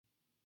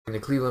The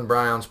Cleveland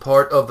Browns,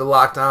 part of the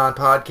Locked On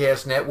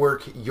Podcast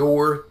Network,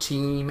 your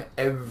team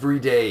every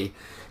day.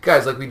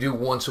 Guys, like we do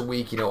once a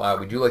week, we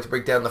do like to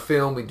break down the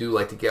film. We do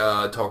like to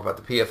talk about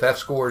the PFF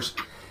scores.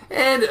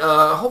 And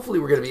hopefully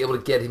we're going to be able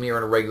to get him here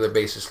on a regular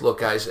basis.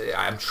 Look, guys,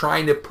 I'm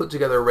trying to put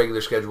together a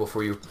regular schedule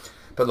for you.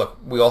 But look,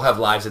 we all have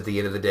lives at the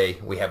end of the day.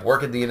 We have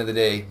work at the end of the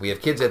day. We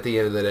have kids at the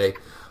end of the day.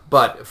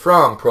 But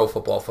from Pro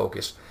Football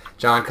Focus,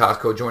 John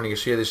Costco joining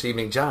us here this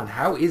evening. John,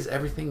 how is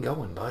everything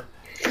going, bud?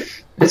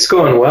 It's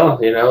going well.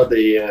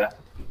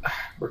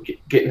 We're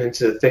getting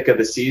into the thick of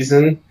the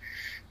season.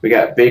 We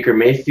got Baker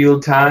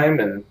Mayfield time,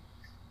 and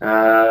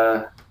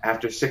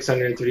after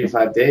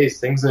 635 days,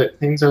 things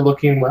are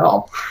looking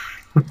well.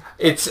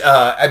 It's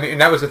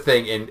that was the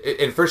thing.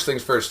 And first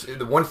things first,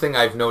 the one thing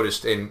I've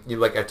noticed, and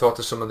I talked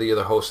to some of the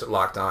other hosts at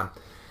Locked On,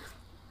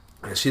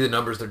 I see the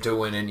numbers they're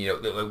doing,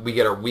 and we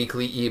get our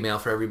weekly email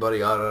for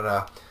everybody.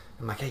 I'm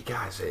like, hey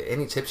guys,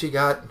 any tips you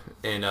got?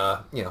 And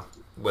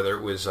whether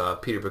it was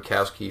Peter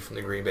Bukowski from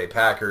the Green Bay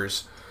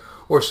Packers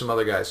or some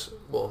other guys,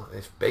 well,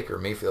 if Baker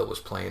Mayfield was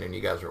playing and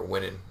you guys were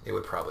winning, it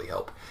would probably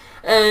help.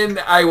 And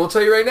I will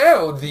tell you right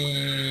now,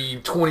 the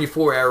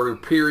 24-hour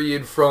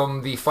period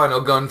from the final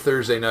gun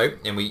Thursday night,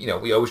 and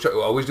we always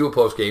do a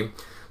post game.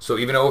 So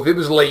even though if it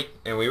was late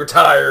and we were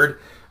tired,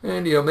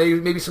 and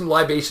maybe some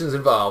libations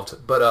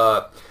involved,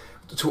 but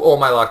to all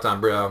my Locked On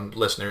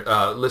listeners,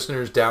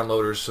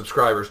 downloaders,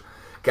 subscribers,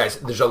 guys,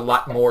 there's a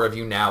lot more of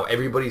you now.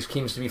 Everybody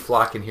seems to be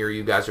flocking here.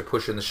 You guys are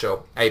pushing the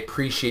show. I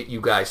appreciate you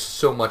guys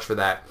so much for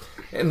that.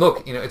 And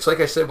look, it's like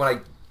I said when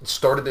I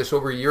started this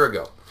over a year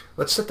ago.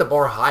 Let's set the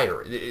bar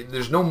higher.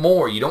 There's no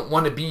more. You don't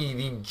want to be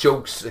the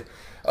jokes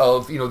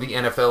of the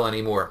NFL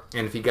anymore.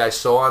 And if you guys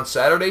saw on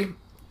Saturday,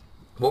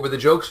 what were the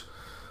jokes?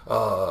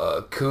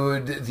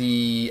 Could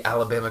the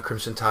Alabama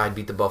Crimson Tide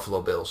beat the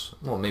Buffalo Bills?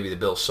 Well, maybe the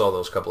Bills saw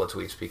those couple of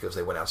tweets because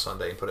they went out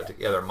Sunday and put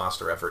together a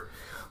monster effort.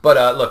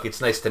 But look,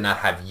 it's nice to not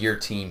have your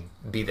team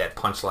be that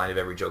punchline of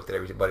every joke that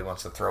everybody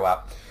wants to throw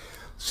out.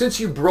 Since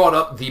you brought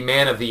up the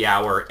man of the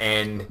hour,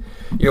 and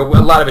a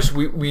lot of us,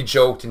 we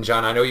joked, and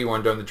John, I know you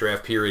weren't during the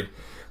draft period,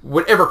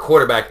 whatever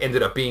quarterback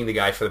ended up being the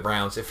guy for the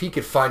Browns, if he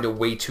could find a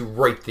way to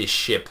right this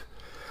ship,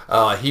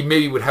 he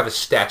maybe would have a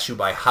statue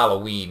by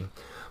Halloween.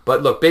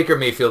 But look, Baker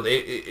Mayfield,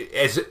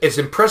 as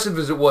impressive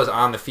as it was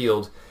on the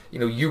field,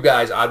 you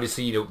guys,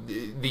 obviously,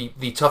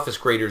 the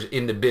toughest graders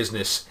in the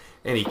business,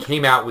 and he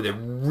came out with a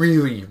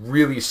really,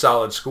 really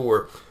solid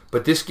score.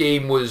 But this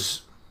game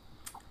was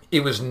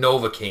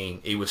Novocaine.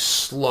 It was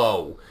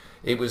slow.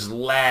 It was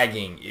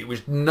lagging. It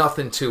was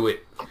nothing to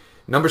it.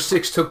 Number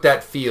 6 took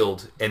that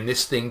field, and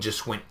this thing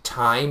just went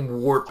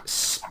time warp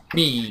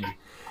speed.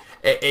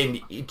 And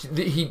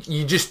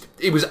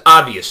it was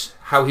obvious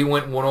how he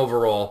went 1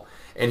 overall,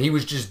 and he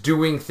was just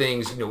doing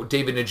things.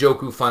 David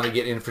Njoku finally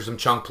getting in for some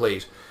chunk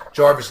plays.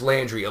 Jarvis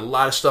Landry, a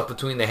lot of stuff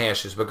between the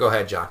hashes. But go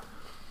ahead, John.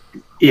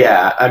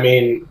 Yeah,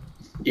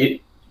 you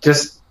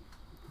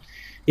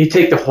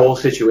take the whole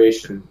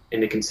situation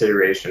into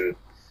consideration.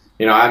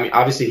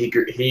 Obviously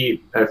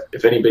he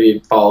if anybody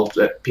follows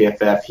at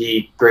PFF,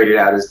 he graded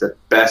out as the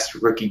best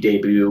rookie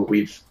debut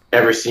we've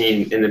ever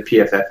seen in the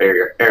PFF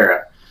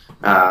era.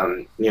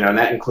 And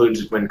that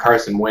includes when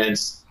Carson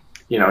Wentz,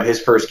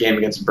 his first game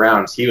against the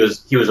Browns, he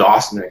was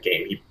awesome in that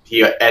game.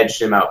 He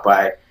edged him out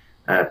by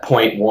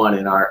 0.1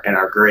 in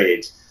our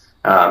grades.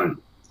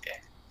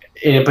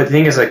 But the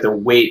thing is, the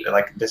weight,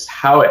 just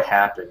how it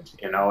happened,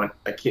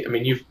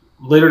 and you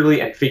literally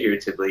and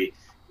figuratively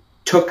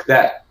took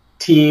that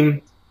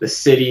team, the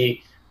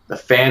city, the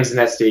fans in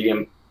that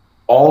stadium,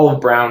 all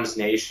of Browns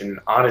Nation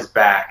on his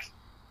back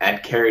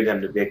and carried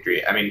them to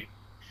victory.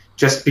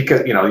 Just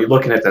because, you're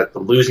looking at the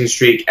losing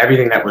streak,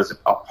 everything that was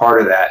a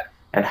part of that,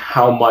 and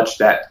how much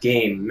that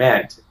game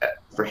meant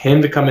for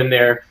him to come in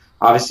there.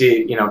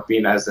 Obviously,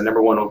 being as the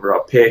number 1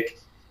 overall pick,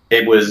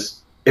 it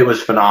was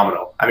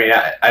phenomenal.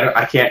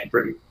 I can't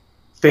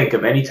think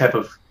of any type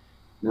of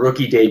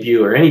rookie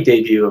debut or any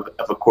debut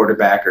of a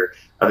quarterback or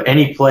of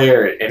any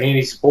player in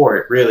any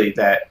sport really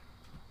that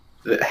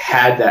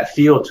had that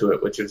feel to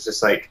it, which was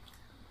just I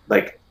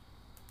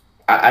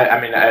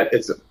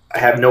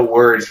have no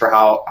words for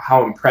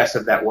how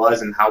impressive that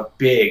was and how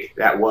big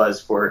that was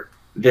for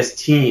this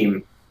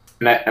team.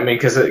 And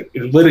because it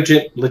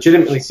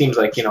legitimately seems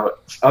like,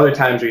 other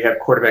times where you have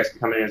quarterbacks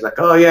come in and it's like,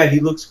 oh yeah, he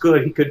looks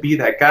good, he could be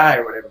that guy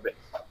or whatever, but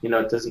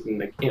it doesn't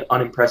in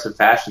unimpressive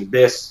fashion.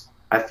 This,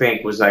 I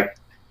think, was like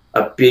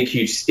a big,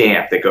 huge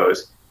stamp that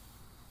goes,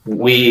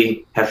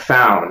 we have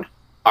found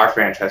our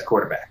franchise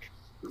quarterback.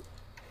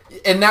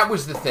 And that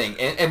was the thing.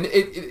 And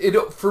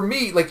it for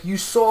me, you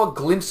saw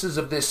glimpses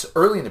of this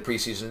early in the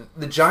preseason.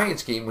 The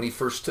Giants game when he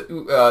first,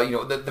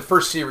 the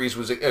first series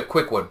was a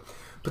quick one.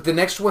 But the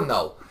next one,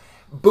 though,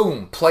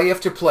 boom, play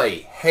after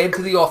play, head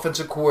to the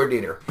offensive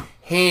coordinator,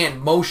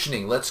 hand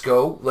motioning, let's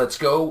go, let's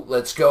go,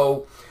 let's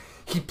go.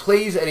 He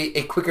plays at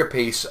a quicker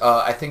pace.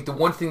 I think the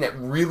one thing that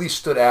really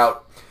stood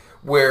out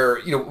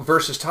where,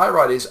 versus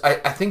Tyrod is I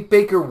think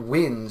Baker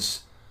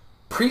wins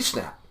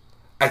pre-snap.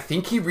 I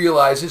think he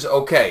realizes,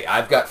 okay,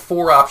 I've got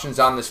 4 options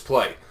on this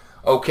play.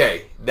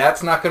 Okay,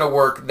 that's not going to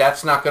work.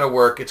 That's not going to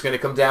work. It's going to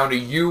come down to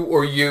you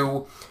or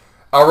you.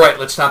 All right,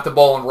 let's snap the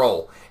ball and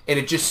roll. And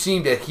it just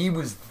seemed that he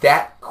was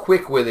that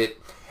quick with it.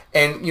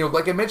 And,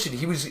 like I mentioned,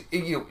 he was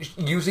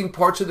using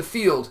parts of the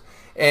field.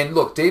 And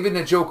look, David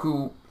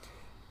Njoku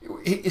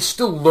is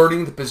still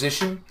learning the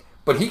position,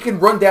 but he can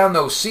run down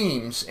those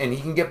seams and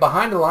he can get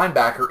behind a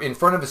linebacker in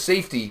front of a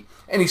safety.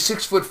 And he's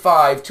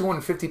 6'5",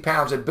 250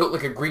 pounds, and built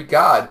like a Greek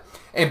god.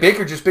 And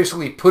Baker just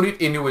basically put it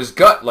into his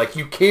gut, like,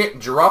 you can't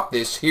drop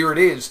this. Here it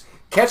is.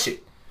 Catch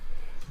it.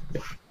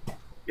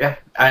 Yeah,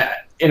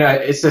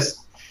 it's just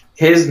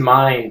his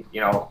mind.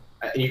 You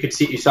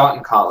saw it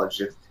in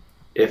college.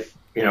 If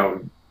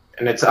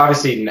and it's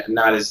obviously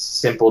not as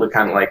simple to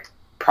kind of like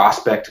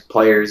prospect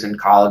players in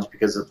college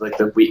because of like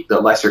the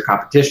lesser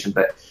competition,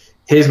 but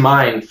his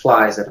mind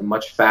flies at a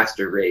much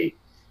faster rate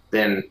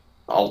than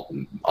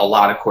a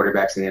lot of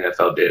quarterbacks in the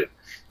NFL do,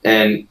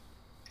 and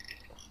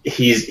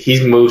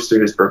he's moves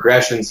through his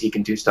progressions. He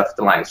can do stuff at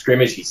the line of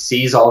scrimmage. He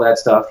sees all that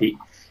stuff.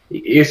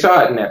 You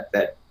saw it in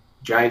that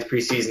Giants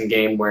preseason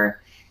game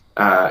where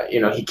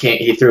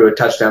he threw a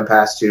touchdown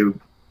pass to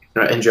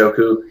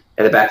Njoku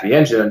at the back of the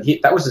end zone.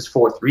 That was his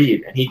fourth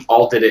read, and he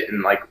all did it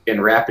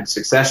in rapid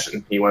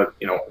succession. He went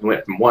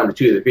from 1 to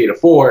 2 to 3 to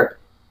 4,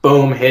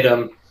 boom, hit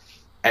him,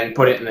 and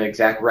put it in the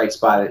exact right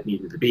spot it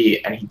needed to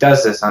be. And he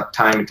does this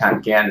time and time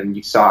again, and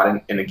you saw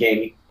it in the game.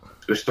 He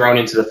was thrown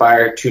into the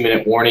fire,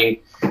 2-minute warning,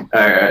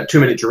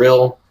 2-minute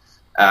drill,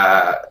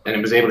 and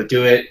he was able to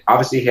do it.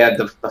 Obviously, he had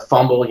the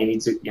fumble. He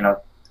needs to,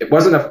 it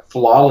wasn't a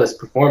flawless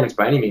performance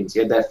by any means. He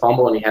had that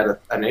fumble, and he had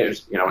an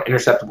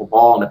interceptable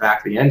ball in the back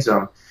of the end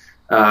zone,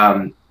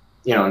 in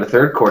the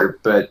third quarter.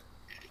 But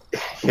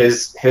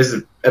his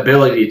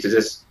ability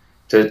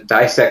to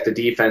dissect the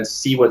defense,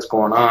 see what's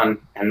going on,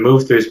 and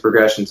move through his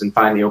progressions and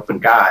find the open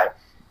guy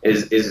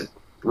is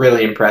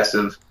really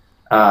impressive,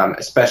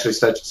 especially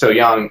so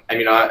young. I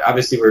mean,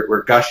 obviously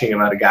we're gushing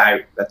about a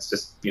guy that's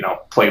just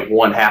played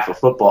one half of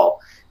football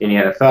in the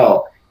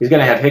NFL. He's going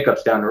to have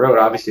hiccups down the road.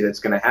 Obviously, that's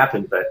going to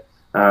happen, but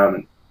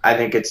I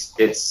think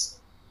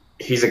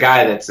he's a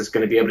guy that's just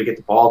going to be able to get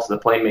the ball to the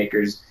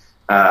playmakers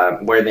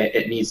where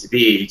it needs to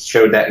be. He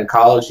showed that in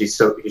college.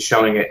 He's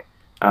showing it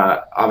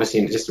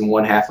obviously just in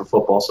one half of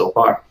football so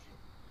far.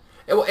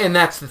 And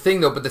that's the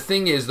thing, though. But the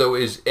thing is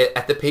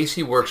at the pace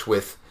he works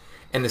with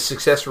and the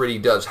success rate he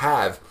does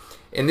have,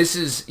 and this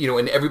is,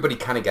 and everybody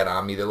kind of got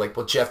on me. They're like,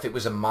 well, Jeff, it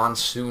was a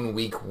monsoon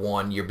week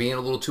 1. You're being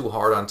a little too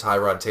hard on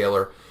Tyrod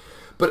Taylor.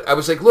 But I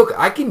was like, look,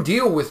 I can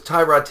deal with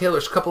Tyrod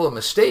Taylor's couple of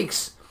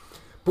mistakes,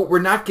 but we're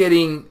not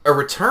getting a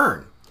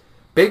return.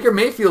 Baker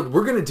Mayfield,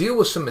 we're going to deal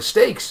with some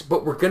mistakes,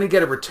 but we're going to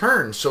get a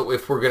return. So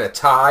if we're going to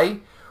tie,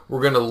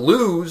 we're going to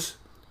lose,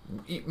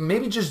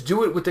 maybe just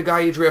do it with the guy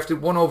you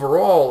drafted 1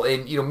 overall.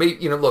 And,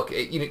 look,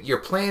 your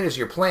plan is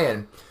your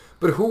plan,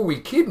 but who are we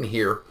kidding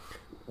here?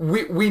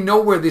 We know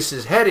where this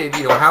is headed.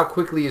 How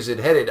quickly is it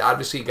headed?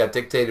 Obviously, it got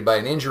dictated by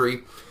an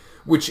injury,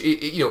 which,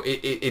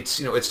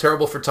 it's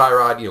terrible for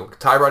Tyrod.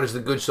 Tyrod is the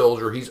good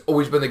soldier. He's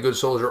always been the good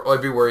soldier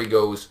everywhere he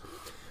goes.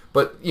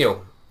 But,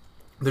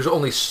 there's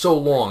only so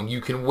long you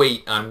can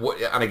wait on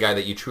a guy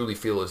that you truly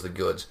feel is the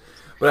goods.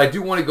 But I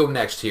do want to go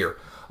next here.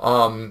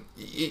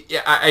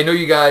 I know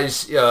you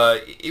guys,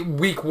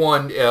 week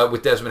 1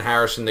 with Desmond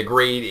Harrison, the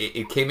grade,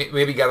 it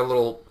maybe got a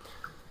little,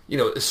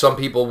 some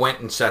people went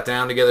and sat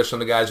down together, some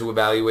of the guys who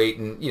evaluate,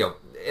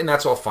 and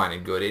that's all fine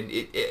and good.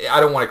 I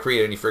don't want to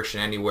create any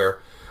friction anywhere.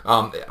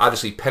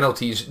 Obviously,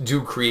 penalties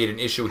do create an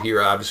issue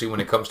here, obviously,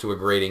 when it comes to a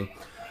grading.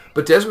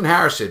 But Desmond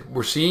Harrison,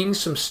 we're seeing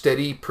some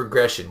steady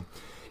progression.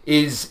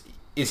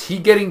 Is he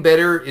getting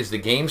better? Is the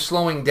game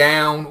slowing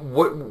down?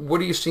 What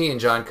are you seeing,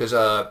 John? Because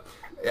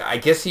I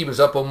guess he was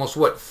up almost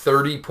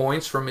 30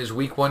 points from his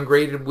week 1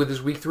 grade with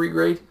his week 3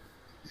 grade.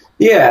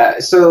 Yeah.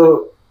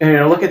 So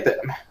look at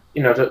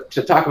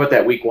to talk about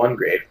that week 1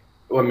 grade.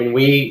 I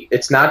mean,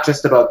 it's not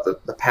just about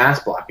the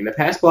pass blocking. The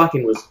pass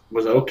blocking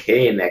was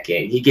okay in that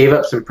game. He gave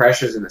up some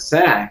pressures in the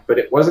sack, but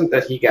it wasn't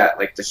that he got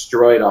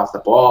destroyed off the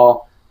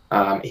ball.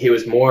 He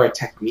was more a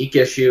technique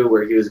issue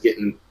where he was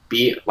getting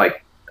beat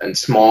in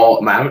small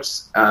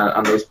amounts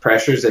on those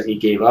pressures that he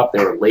gave up.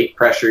 They were late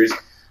pressures.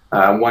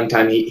 One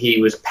time he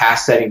was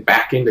pass setting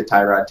back into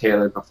Tyrod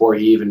Taylor before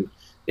he even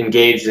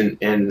engaged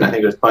in I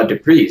think it was Bud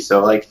Dupree.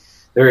 So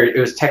it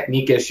was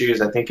technique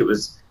issues. I think it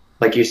was,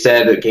 like you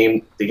said, the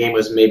game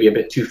was maybe a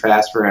bit too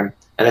fast for him,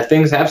 and the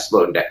things have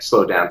slowed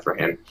down for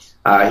him.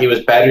 He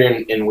was better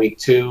in week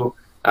 2,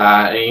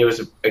 and he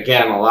was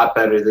again a lot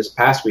better this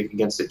past week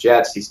against the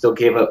Jets. He still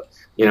gave up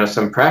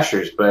some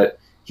pressures, but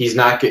he's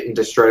not getting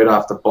destroyed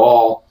off the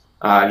ball.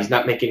 He's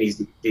not making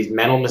these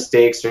mental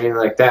mistakes or anything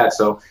like that.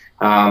 So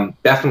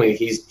definitely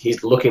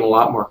he's looking a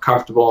lot more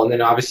comfortable. And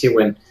then obviously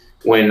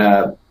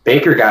when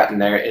Baker got in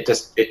there, it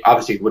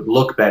obviously would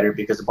look better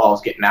because the ball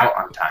was getting out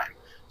on time.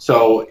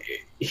 So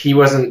he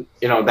wasn't,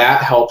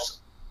 that helps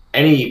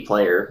any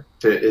player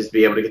to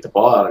be able to get the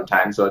ball out on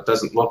time. So it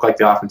doesn't look like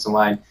the offensive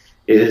line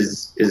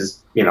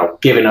is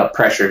giving up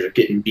pressures or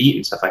getting beat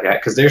and stuff like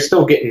that, because they're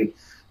still getting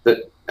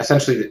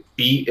essentially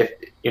beat. If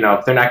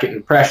they're not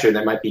getting pressure,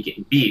 they might be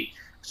getting beat.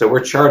 So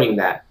we're charting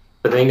that.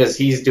 But the thing is,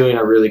 he's doing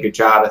a really good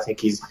job. I think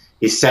he's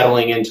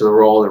settling into the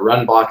role. The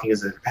run blocking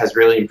has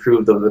really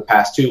improved over the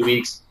past 2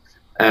 weeks.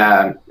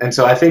 And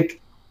so I think,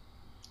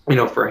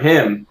 for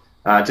him,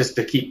 just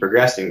to keep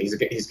progressing, he's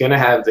going to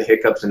have the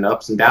hiccups and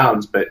ups and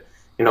downs. But,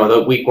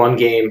 the week 1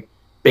 game,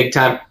 big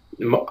time,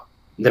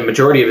 the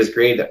majority of his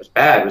grade that was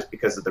bad was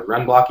because of the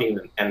run blocking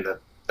and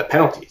the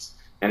penalties.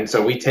 And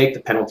so we take the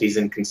penalties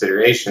in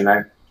consideration.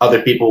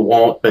 Other people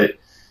won't, but,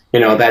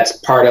 that's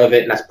part of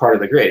it, and that's part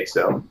of the grade.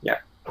 So, yeah.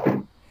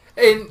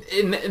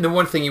 And the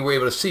one thing you were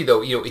able to see,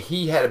 though,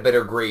 he had a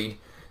better grade.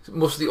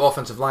 Most of the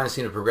offensive line has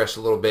seen to progress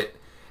a little bit,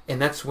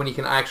 and that's when he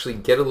can actually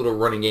get a little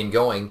running game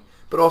going.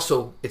 But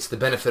also, it's the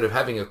benefit of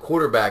having a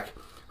quarterback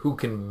who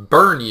can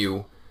burn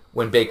you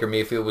when Baker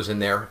Mayfield was in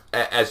there,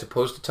 as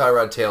opposed to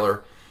Tyrod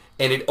Taylor,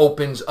 and it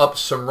opens up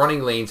some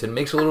running lanes and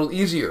makes it a little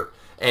easier.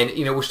 And,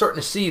 we're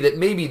starting to see that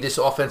maybe this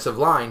offensive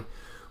line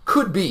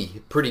could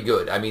be pretty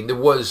good. I mean, there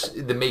was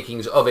the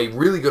makings of a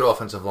really good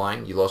offensive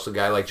line. You lost a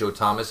guy like Joe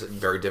Thomas,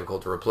 very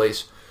difficult to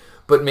replace.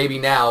 But maybe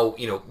now,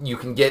 you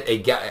can get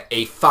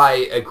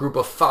a group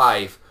of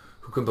 5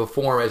 who can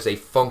perform as a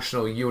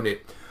functional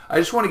unit. I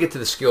just want to get to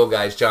the skill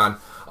guys, John.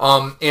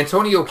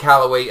 Antonio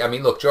Callaway, I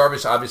mean, look,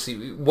 Jarvis,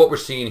 obviously, what we're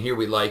seeing here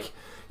we like.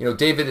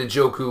 David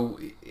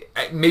Njoku,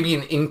 maybe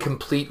an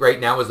incomplete right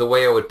now is the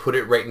way I would put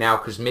it right now,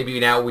 because maybe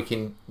now we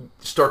can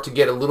start to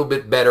get a little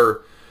bit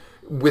better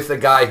with a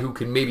guy who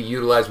can maybe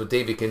utilize what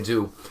David can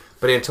do.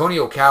 But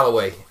Antonio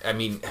Callaway, I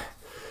mean,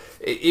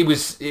 it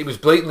was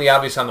blatantly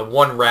obvious on the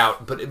one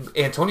route, but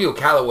Antonio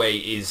Callaway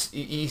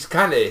he's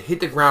kind of hit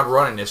the ground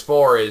running as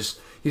far as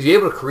he's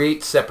able to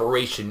create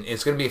separation.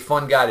 It's going to be a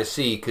fun guy to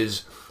see,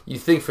 because you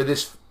think for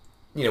this,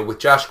 with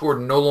Josh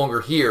Gordon no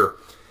longer here,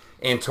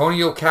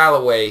 Antonio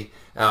Callaway,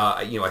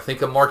 I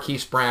think of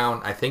Marquise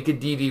Brown, I think of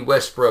D.D.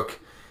 Westbrook.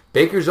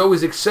 Baker's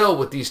always excelled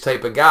with these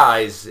type of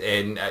guys,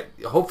 and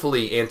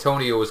hopefully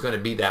Antonio is going to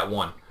be that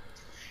one.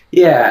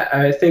 Yeah,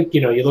 I think,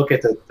 you look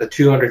at the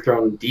 2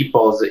 underthrown deep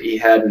balls that he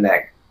had in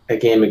that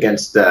game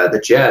against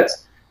the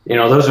Jets.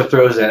 Those are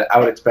throws that I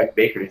would expect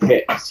Baker to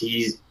hit.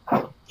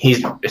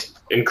 He's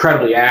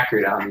incredibly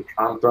accurate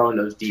on throwing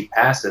those deep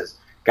passes.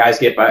 Guys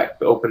get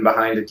open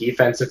behind the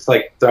defense. It's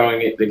like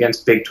throwing it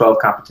against Big 12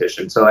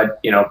 competition. So,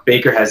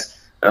 Baker has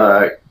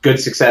good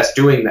success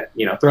doing that,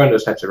 throwing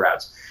those types of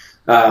routes.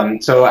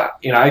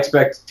 I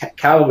expect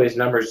Callaway's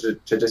numbers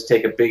to just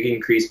take a big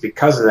increase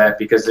because of that,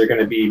 because they're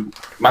going to be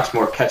much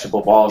more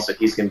catchable balls that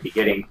he's going to be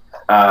getting.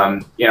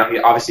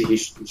 Obviously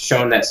he's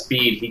shown that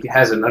speed. He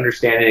has an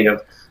understanding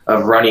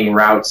of running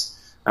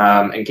routes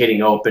and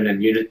getting open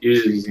and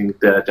using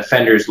the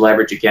defender's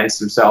leverage against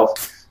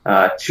himself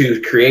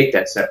to create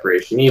that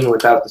separation, even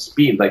without the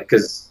speed.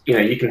 Because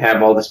you can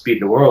have all the speed in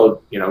the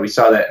world. We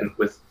saw that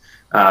with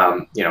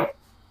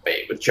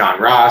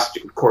John Ross,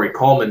 Corey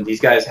Coleman. These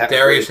guys have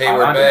Darius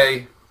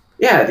Hayward-Bay.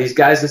 Yeah, these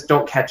guys just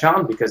don't catch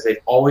on because they've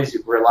always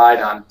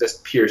relied on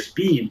just pure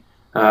speed.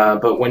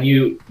 But when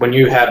you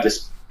have the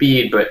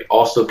speed, but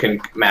also can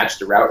match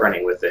the route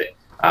running with it,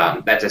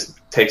 that just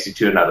takes you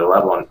to another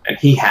level, and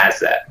he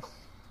has that.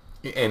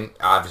 And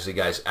obviously,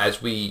 guys,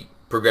 as we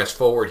progress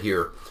forward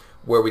here,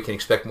 where we can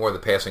expect more of the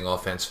passing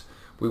offense,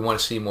 we want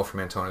to see more from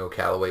Antonio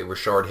Callaway,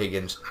 Rashard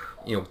Higgins,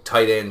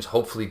 tight ends.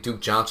 Hopefully, Duke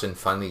Johnson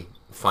finally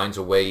finds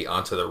a way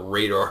onto the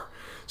radar.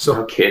 So,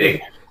 no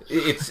kidding.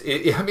 It's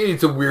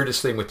the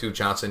weirdest thing with Duke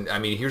Johnson. I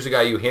mean, here's a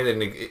guy you handed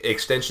an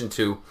extension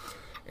to,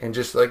 and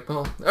just like,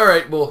 well, all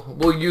right,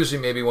 we'll use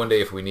him maybe one day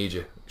if we need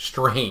you.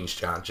 Strange,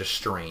 John, just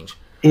strange.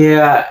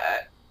 Yeah,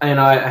 I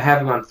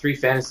have him on 3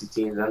 fantasy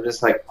teams. I'm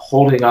just like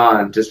holding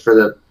on just for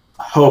the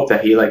hope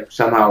that he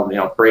somehow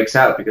breaks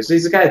out, because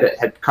he's a guy that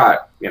had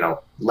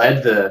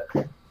led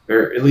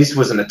or at least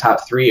was in the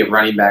top 3 of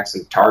running backs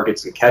in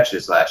targets and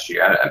catches last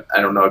year.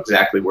 I don't know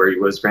exactly where he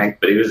was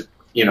ranked, but he was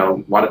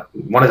one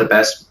of the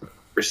best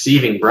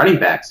receiving running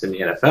backs in the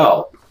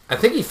NFL. I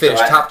think he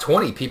finished top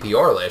 20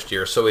 PPR last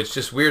year, so it's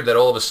just weird that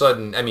all of a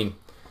sudden, I mean,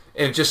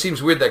 and it just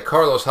seems weird that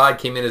Carlos Hyde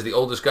came in as the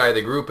oldest guy of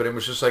the group, and it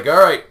was just like, all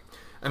right.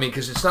 I mean,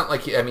 because it's not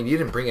like, you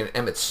didn't bring in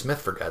Emmitt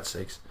Smith, for God's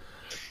sakes.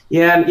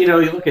 Yeah, and, you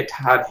look at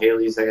Todd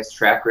Haley's,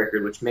 track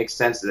record, which makes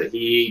sense that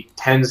he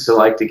tends to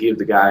like to give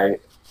the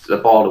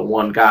ball to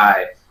one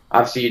guy.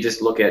 Obviously, you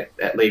just look at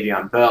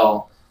Le'Veon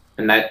Bell,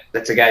 and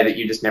that's a guy that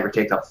you just never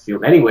take off the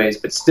field anyways,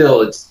 but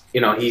still, it's,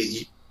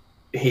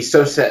 he's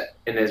so set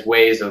in his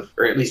ways or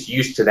at least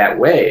used to that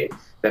way,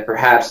 that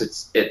perhaps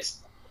it's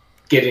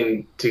got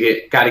to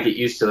get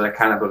used to that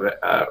kind of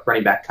a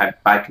running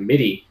back by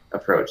committee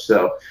approach.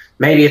 So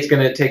maybe it's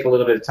going to take a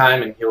little bit of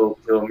time, and he'll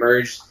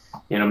emerge,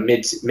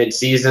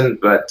 mid-season,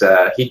 but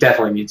he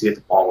definitely needs to get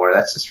the ball more.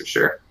 That's just for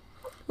sure.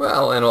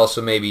 Well, and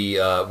also maybe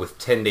with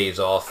 10 days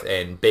off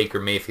and Baker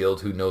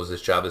Mayfield, who knows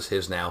this job is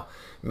his now,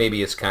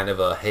 maybe it's kind of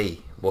a, hey,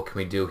 what can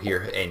we do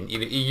here? And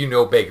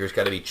Baker's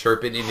got to be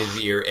chirping in his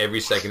ear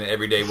every second,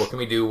 every day. What can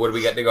we do? What do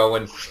we got to go?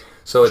 And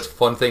so it's a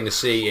fun thing to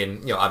see,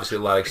 and obviously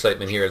a lot of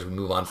excitement here as we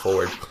move on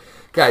forward.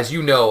 Guys,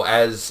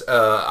 as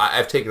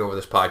I've taken over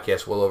this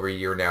podcast well over a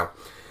year now,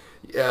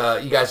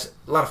 You guys,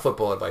 a lot of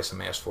football advice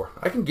I'm asked for.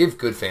 I can give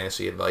good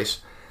fantasy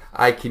advice.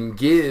 I can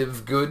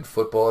give good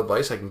football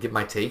advice. I can give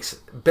my takes.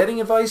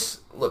 Betting advice,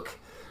 look,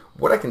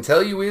 what I can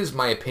tell you is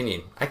my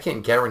opinion. I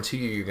can't guarantee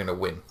you're going to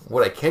win.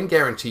 What I can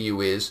guarantee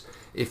you is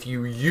if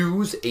you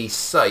use a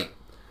site,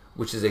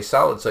 which is a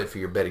solid site for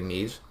your betting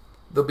needs,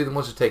 they'll be the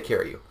ones to take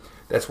care of you.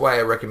 That's why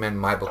I recommend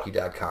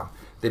MyBookie.com.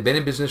 They've been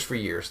in business for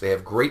years. They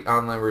have great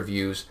online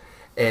reviews,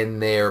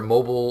 and their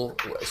mobile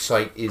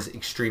site is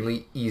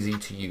extremely easy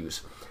to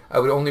use. I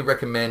would only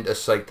recommend a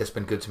site that's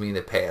been good to me in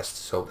the past,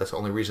 so that's the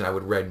only reason I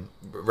would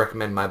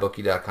recommend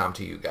MyBookie.com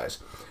to you guys.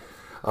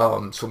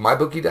 So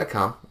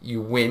MyBookie.com,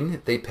 you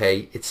win, they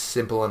pay. It's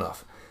simple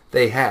enough.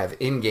 They have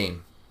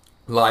in-game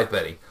live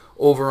betting,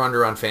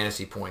 over-under on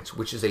fantasy points,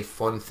 which is a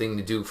fun thing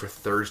to do for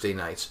Thursday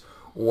nights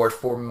or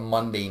for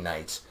Monday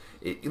nights.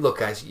 Look,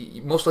 guys,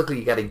 most likely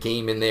you got a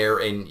game in there,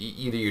 and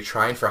either you're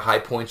trying for high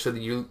points of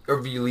your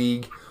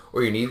league,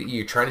 or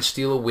you're trying to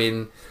steal a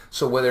win.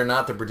 So whether or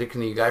not they're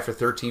predicting a guy for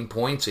 13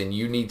 points and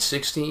you need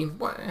 16,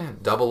 well,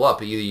 double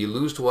up. Either you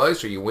lose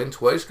twice or you win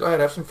twice. Go ahead,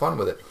 have some fun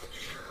with it.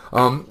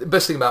 The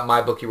best thing about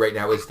MyBookie right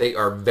now is they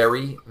are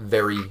very,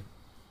 very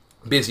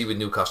busy with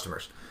new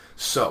customers.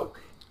 So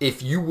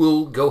if you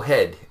will go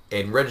ahead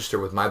and register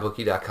with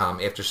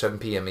MyBookie.com after 7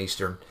 p.m.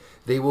 Eastern,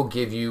 they will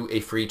give you a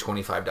free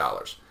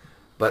 $25.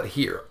 But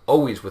here,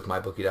 always with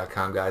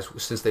MyBookie.com, guys,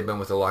 since they've been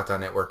with the Locked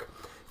On Network,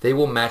 they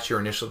will match your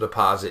initial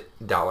deposit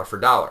dollar for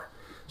dollar.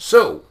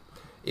 So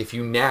if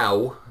you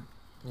now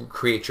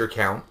create your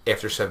account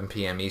after 7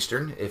 p.m.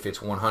 Eastern, if it's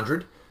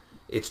 100,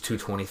 it's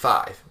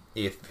 $225.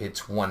 If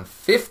it's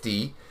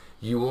 150,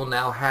 you will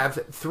now have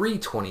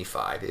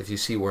 $325, if you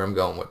see where I'm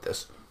going with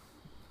this.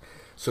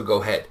 So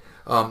go ahead.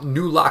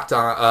 New Locked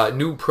On,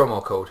 new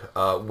promo code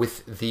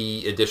with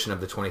the addition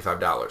of the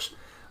 $25.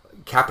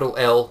 Capital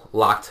L,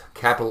 Locked,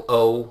 capital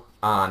O,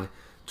 On,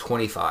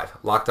 25.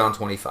 Locked On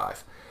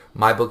 25.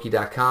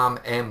 MyBookie.com,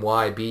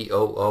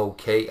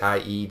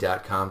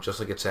 MyBookie.com, just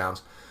like it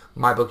sounds.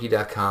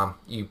 MyBookie.com,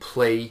 you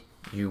play,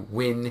 you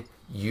win,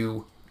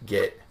 you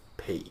get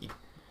paid.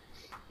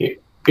 You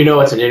know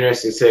what's an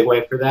interesting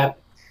segue for that?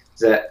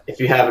 Is that if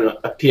you have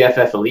a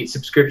PFF Elite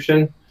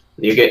subscription,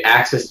 you get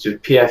access to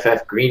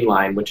PFF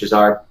Greenline, which is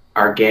our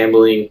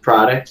gambling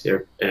product.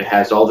 It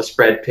has all the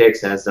spread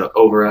picks, it has the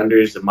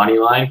over-unders, the money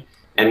line,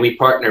 and we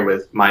partner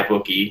with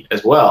MyBookie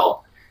as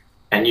well.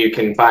 And you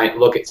can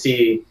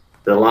see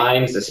the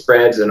lines, the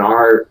spreads, and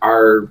our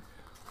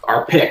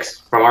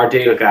picks from our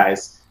data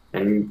guys,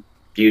 and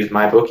use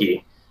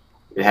MyBookie.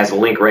 It has a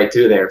link right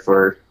through there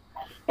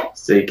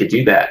so you could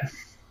do that.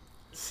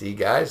 See,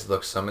 guys,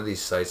 look, some of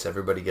these sites,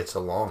 everybody gets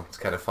along. It's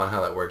kind of fun how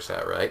that works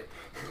out, right?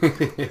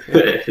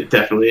 It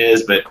definitely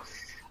is, but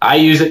I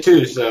use it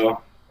too,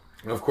 so.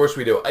 Of course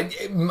we do.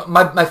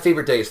 My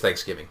favorite day is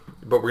Thanksgiving,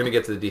 but we're going to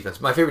get to the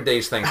defense. My favorite day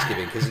is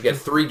Thanksgiving because you get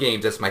 3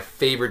 games. That's my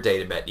favorite day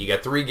to bet. You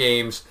got 3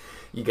 games.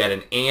 You got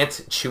an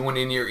aunt chewing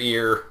in your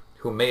ear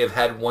who may have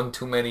had one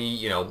too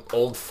many,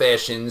 old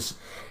fashions.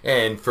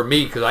 And for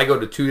me, because I go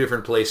to 2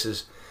 different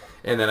places,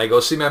 and then I go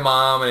see my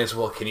mom, and it's,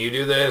 well, can you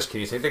do this? Can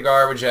you take the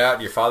garbage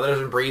out? Your father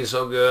doesn't breathe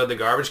so good. The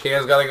garbage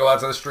can's got to go out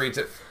to the streets.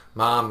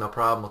 Mom, no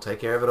problem. We'll take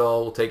care of it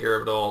all.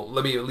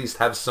 Let me at least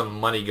have some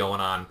money going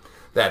on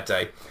that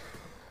day.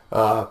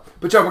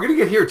 But, John, we're going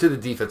to get here to the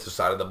defensive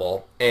side of the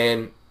ball.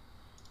 And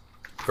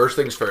first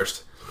things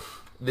first,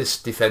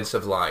 this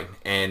defensive line,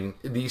 and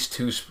these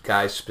 2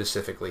 guys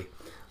specifically,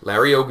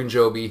 Larry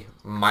Ogunjobi,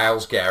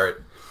 Myles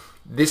Garrett.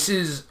 This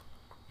is,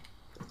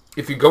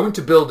 if you're going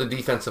to build a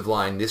defensive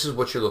line, this is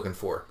what you're looking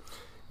for.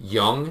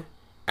 Young,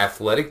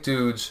 athletic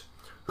dudes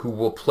who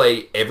will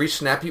play every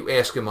snap you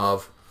ask them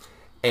of,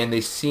 and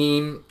they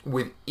seem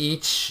with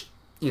each,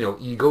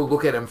 you go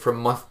look at them from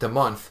month to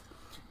month,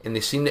 and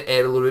they seem to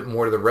add a little bit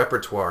more to the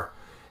repertoire.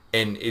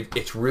 And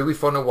it's really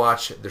fun to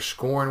watch. They're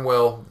scoring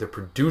well. They're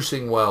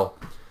producing well.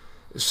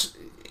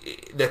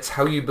 That's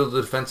how you build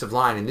a defensive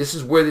line. And this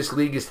is where this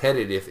league is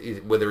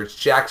headed. Whether it's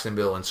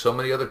Jacksonville and so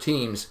many other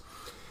teams,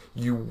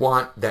 you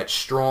want that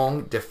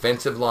strong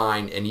defensive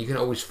line, and you can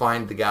always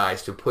find the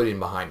guys to put in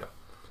behind them.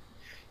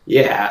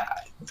 Yeah.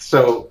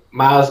 So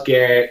Myles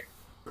Garrett,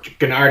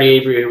 Gennard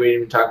Avery, who we didn't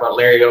even talk about,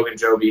 Larry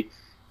Ogunjobi,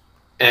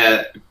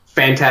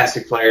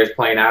 fantastic players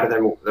playing out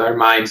of their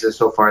minds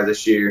so far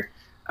this year.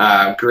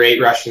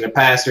 Great rushing the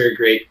passer,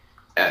 great.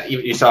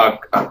 You saw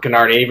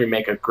Gennard Avery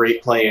make a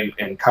great play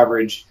in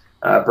coverage,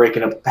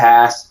 breaking up the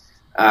pass.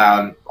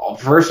 All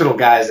versatile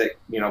guys that,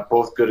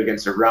 both good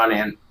against the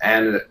run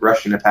and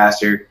rushing the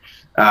passer.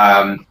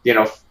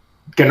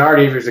 Gennard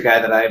Avery is a guy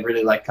that I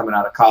really like coming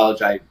out of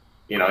college.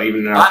 Even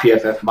in our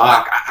PFF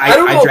mock, I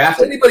don't know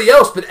drafted if anybody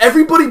else, but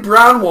everybody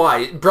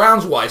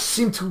Browns-wise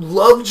seemed to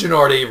love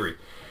Gennard Avery.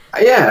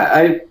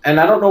 Yeah, I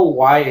don't know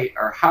why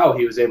or how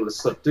he was able to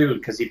slip through,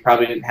 because he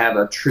probably didn't have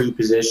a true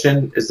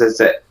position.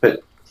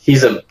 But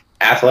he's an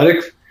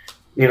athletic,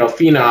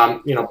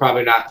 phenom.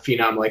 Probably not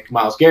phenom like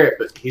Myles Garrett,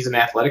 but he's an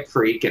athletic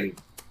freak and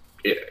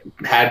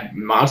had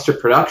monster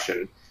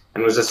production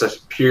and was just a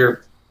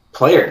pure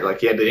player.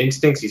 Like, he had the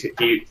instincts.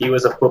 He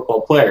was a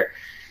football player,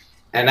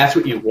 and that's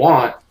what you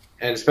want.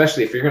 and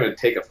especially if you're going to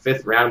take a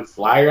 5th-round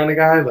flyer on a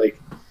guy, like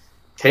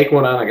take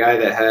one on a guy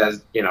that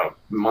has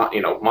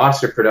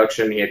monster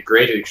production. He had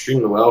graded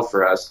extremely well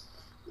for us,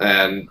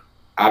 and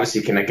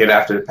obviously can get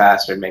after the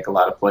passer and make a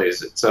lot of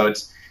plays. So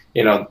it's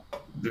the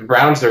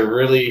Browns are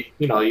really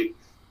you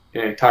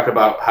talk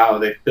about how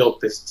they've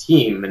built this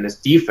team and this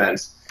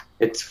defense.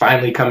 It's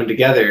finally coming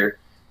together,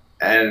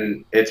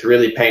 and it's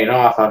really paying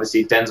off.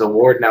 Obviously, Denzel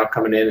Ward now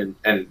coming in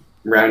and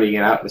rounding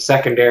it out in the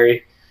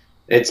secondary.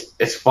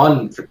 It's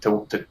fun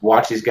to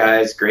watch these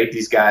guys, grade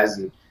these guys,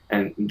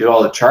 and do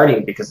all the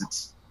charting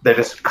because they're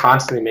just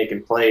constantly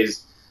making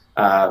plays,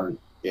 and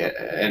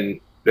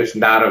there's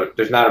not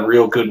a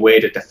real good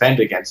way to defend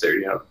against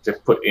it, to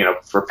put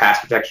for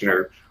pass protection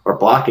or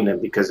blocking them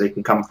because they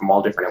can come from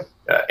all different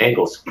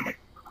angles.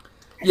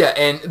 Yeah,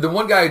 and the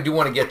one guy I do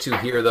want to get to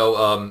here,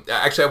 though,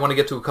 actually I want to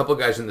get to a couple of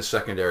guys in the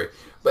secondary.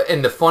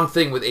 And the fun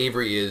thing with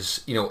Avery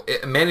is,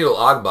 Emmanuel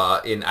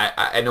Ogbah, and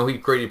I know he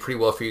graded pretty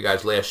well for you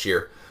guys last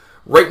year.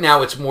 Right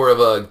now it's more of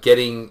a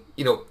getting,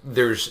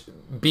 there's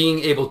being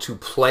able to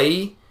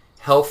play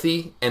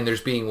healthy and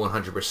there's being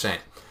 100%.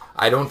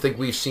 I don't think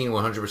we've seen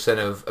 100%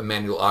 of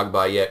Emmanuel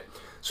Ogbah yet.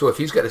 So if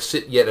he's got to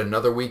sit yet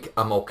another week,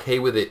 I'm okay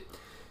with it.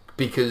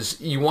 Because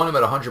you want him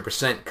at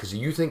 100% because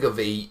you think of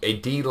a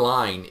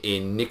D-line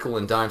in nickel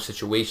and dime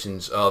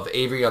situations of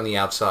Avery on the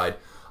outside,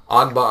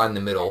 Ogbah in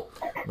the middle,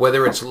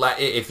 whether it's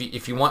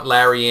if you want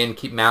Larry in,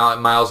 keep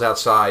Miles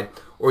outside,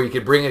 or you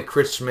could bring a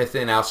Chris Smith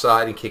in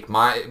outside and kick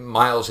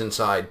Miles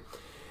inside.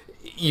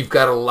 You've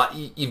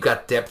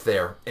got depth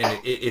there,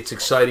 and it's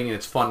exciting and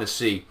it's fun to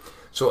see.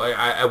 So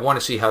I want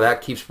to see how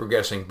that keeps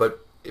progressing.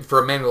 But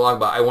for Emmanuel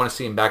Ogbah, I want to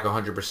see him back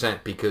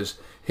 100% because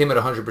him at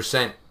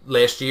 100%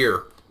 last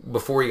year,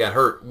 before he got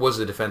hurt, was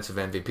the defensive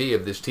MVP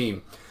of this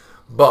team.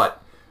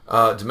 But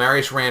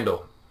Demarius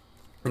Randall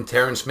and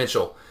Terrence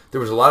Mitchell,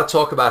 there was a lot of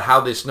talk about how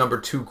this number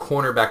 2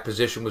 cornerback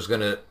position was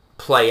going to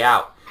play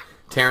out.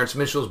 Terrence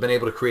Mitchell's been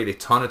able to create a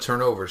ton of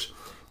turnovers.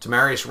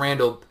 Demarius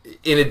Randall,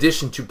 in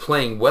addition to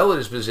playing well at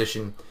his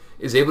position,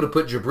 is able to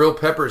put Jabril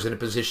Peppers in a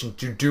position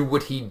to do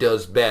what he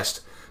does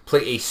best,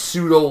 play a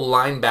pseudo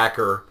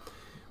linebacker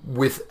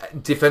with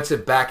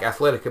defensive back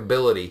athletic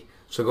ability.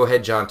 So go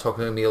ahead, John, talk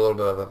to me a little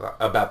bit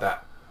about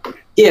that.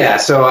 Yeah,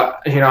 so,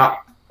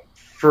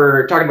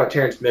 for talking about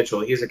Terrence Mitchell,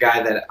 he's a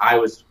guy that I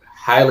was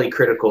highly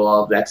critical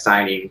of that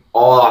signing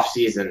all off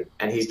season,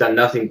 and he's done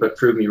nothing but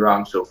prove me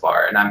wrong so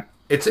far. And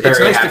it's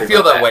nice to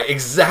feel that way.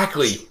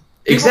 Exactly.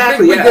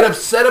 Exactly. People get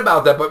upset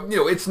about that, but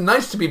it's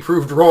nice to be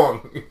proved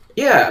wrong.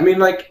 Yeah, I mean,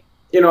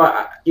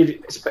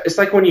 it's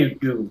like when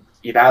you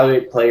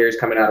evaluate players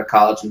coming out of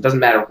college, and it doesn't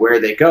matter where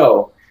they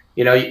go.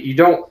 You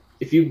don't.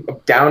 If you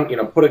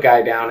put a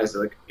guy down as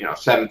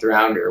 7th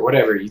rounder or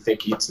whatever, you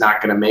think he's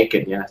not going to make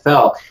it in the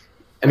NFL.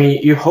 I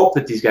mean, you hope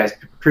that these guys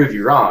prove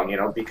you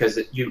wrong, because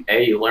you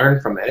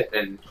learn from it,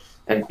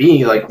 and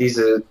B, this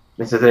is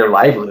their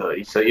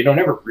livelihood. So you don't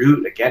ever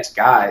root against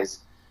guys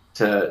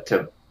to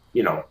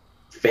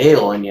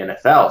fail in the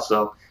NFL.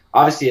 So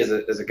obviously,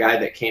 as a guy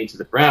that came to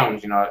the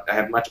Browns, I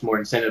have much more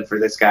incentive for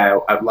this guy.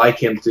 I'd like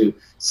him to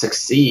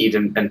succeed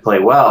and play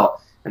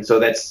well, and so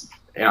that's.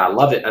 I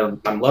love it.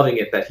 I'm loving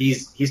it that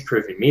he's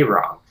proving me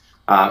wrong.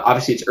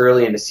 Obviously, it's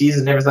early in the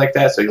season and everything like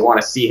that, so you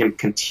want to see him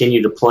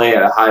continue to play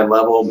at a high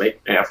level,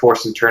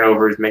 forcing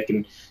turnovers,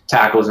 making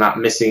tackles, not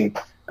missing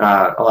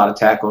a lot of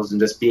tackles, and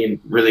just being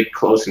really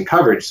close in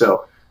coverage.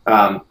 So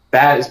that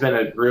has been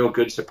a real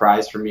good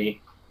surprise for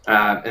me.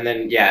 And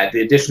then,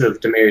 the addition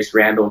of Demarius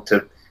Randall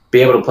to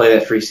be able to play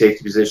that free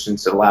safety position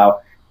to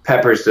allow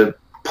Peppers to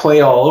play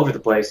all over the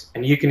place,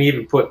 and you can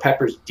even put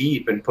Peppers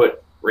deep and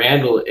put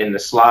Randall in the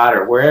slot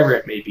or wherever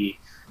it may be.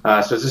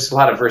 So there's just a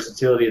lot of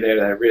versatility there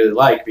that I really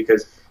like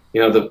because,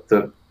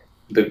 the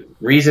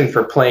reason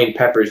for playing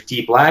Peppers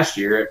deep last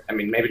year, I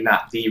mean, maybe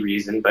not the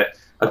reason, but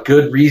a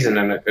good reason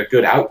and a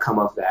good outcome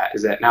of that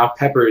is that now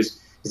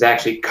Peppers is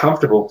actually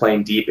comfortable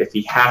playing deep if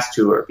he has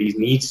to or if he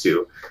needs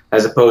to,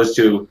 as opposed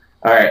to,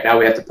 all right, now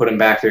we have to put him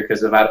back there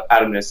because out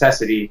of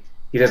necessity.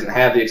 He doesn't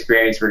have the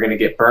experience. We're going to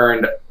get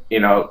burned.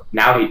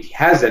 Now he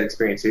has that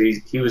experience. So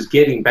he was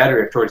getting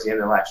better towards the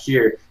end of last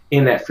year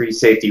in that free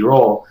safety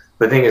role.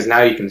 The thing is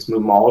now you can just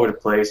move them all over the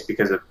place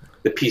because of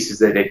the pieces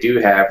that they do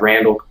have.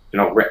 Randall,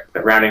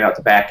 rounding out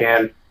the back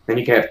end. Then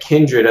you can have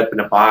Kindred up in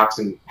the box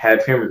and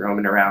have him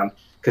roaming around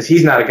because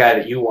he's not a guy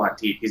that you want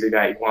deep. He's a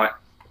guy you want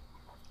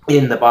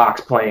in the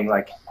box playing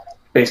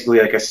basically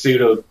like a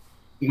pseudo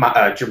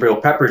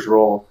Jabril Peppers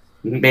role.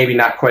 Maybe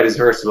not quite as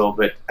versatile,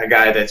 but a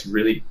guy that's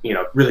really,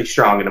 really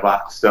strong in the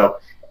box. So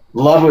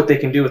love what they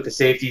can do with the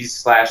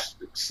safeties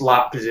 /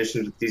 slot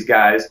positions with these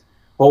guys.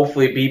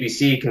 Hopefully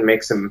BBC can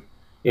make some,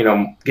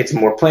 get some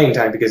more playing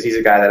time because he's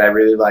a guy that I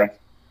really like,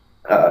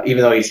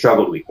 even though he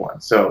struggled week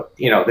 1. So,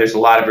 there's a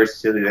lot of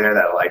versatility there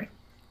that I like.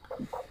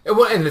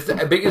 Well, and I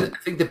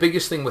think the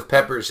biggest thing with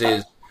Peppers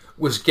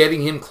was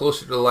getting him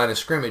closer to the line of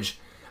scrimmage.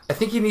 I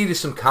think he needed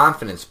some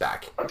confidence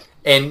back.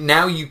 And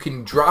now you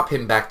can drop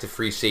him back to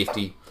free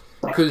safety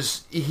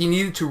because he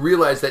needed to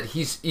realize that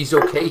he's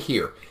okay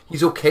here.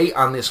 He's okay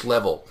on this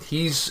level.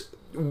 He's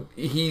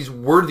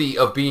worthy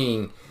of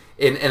being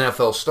an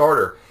NFL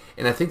starter.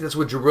 And I think that's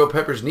what Jabril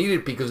Peppers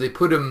needed because they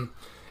put him.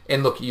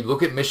 And look, you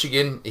look at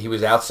Michigan. He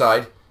was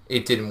outside.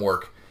 It didn't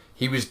work.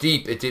 He was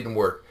deep. It didn't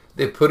work.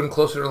 They put him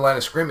closer to the line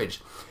of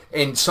scrimmage.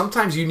 And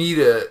sometimes you need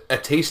a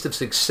taste of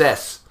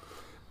success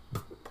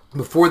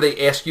before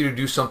they ask you to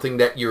do something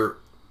that you're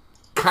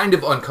kind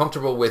of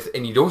uncomfortable with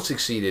and you don't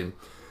succeed in.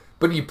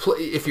 But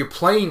if you're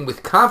playing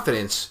with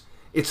confidence,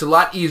 it's a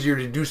lot easier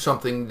to do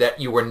something that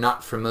you are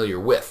not familiar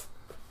with.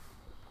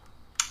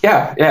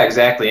 Yeah,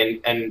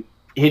 exactly. And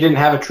he didn't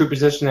have a true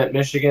position at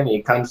Michigan.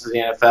 He comes to the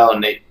NFL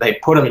and they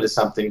put him into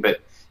something.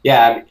 But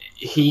yeah,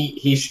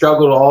 he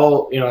struggled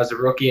all as a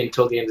rookie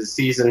until the end of the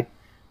season.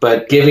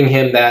 But giving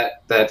him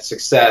that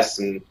success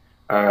and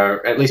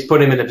at least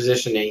put him in a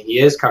position that he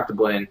is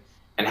comfortable in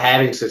and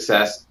having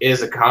success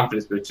is a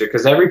confidence booster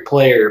because every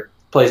player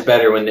plays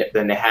better when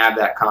they have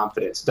that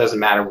confidence. It doesn't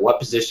matter what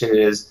position it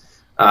is.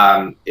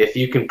 If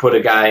you can put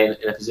a guy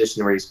in a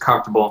position where he's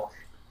comfortable,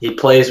 he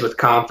plays with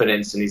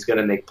confidence and he's going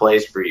to make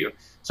plays for you.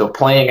 So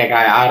playing a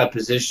guy out of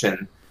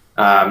position,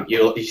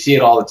 you see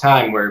it all the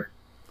time where,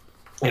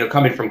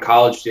 coming from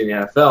college to the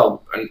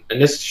NFL,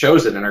 and this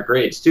shows it in our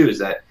grades too, is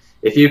that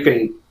if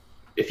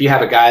you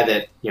have a guy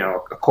that,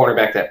 a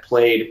cornerback that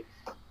played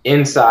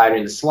inside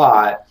in the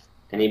slot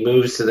and he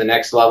moves to the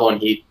next level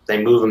and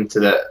they move him to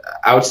the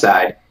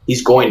outside,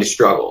 he's going to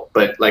struggle.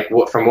 But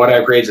from what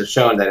our grades have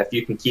shown, that if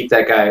you can keep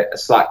that guy a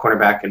slot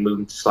cornerback and move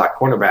him to slot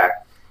cornerback,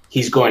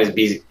 he's going to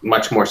be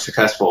much more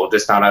successful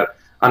just on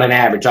an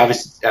average.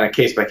 Obviously, on a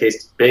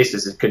case-by-case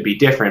basis, it could be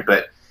different,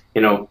 but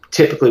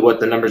typically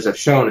what the numbers have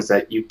shown is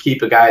that you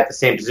keep a guy at the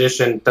same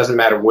position, doesn't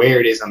matter where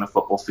it is on the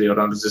football field.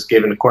 I was just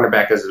giving a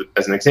cornerback as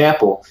an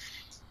example.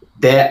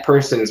 That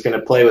person is going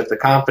to play with the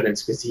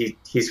confidence because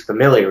he's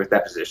familiar with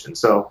that position.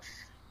 So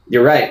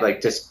you're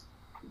right. Just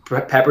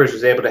Peppers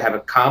was able to have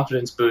a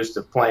confidence boost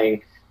of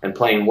playing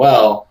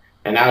well,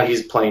 and now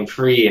he's playing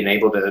free and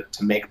able to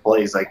make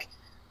plays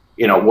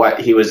what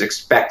he was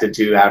expected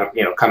to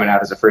coming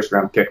out as a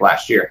first-round pick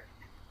last year.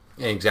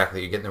 Yeah,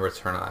 exactly. You're getting the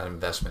return on that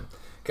investment.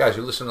 Guys,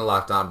 you're listening to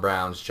Locked On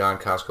Browns. John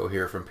Costco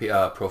here from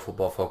Pro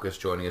Football Focus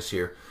joining us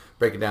here,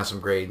 breaking down some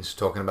grades,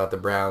 talking about the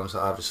Browns.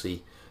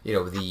 Obviously,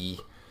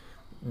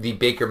 the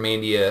Baker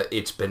Mania,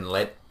 it's been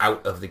let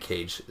out of the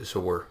cage, so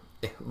we're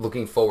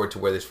looking forward to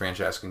where this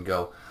franchise can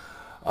go.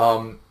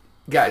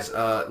 Guys,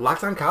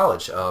 Locked On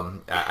College.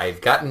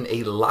 I've gotten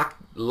a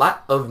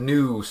lot of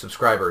new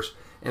subscribers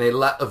and a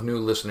lot of new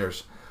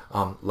listeners.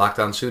 Locked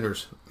On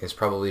Sooners has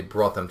probably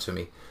brought them to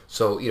me.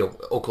 So,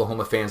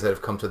 Oklahoma fans that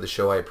have come to the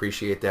show, I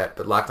appreciate that.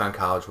 But Locked On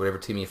College, whatever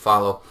team you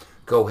follow,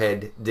 go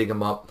ahead, dig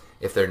them up.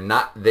 If they're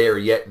not there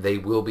yet, they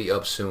will be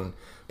up soon.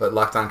 But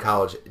Locked On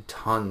College,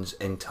 tons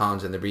and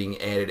tons, and they're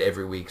being added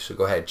every week. So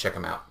go ahead, check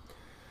them out.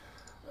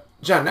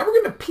 John, now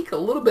we're going to peek a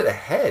little bit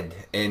ahead.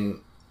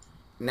 And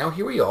now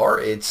here we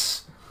are.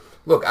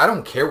 Look, I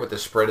don't care what the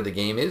spread of the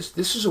game is.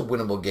 This is a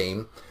winnable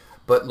game.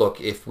 But look,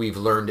 if we've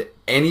learned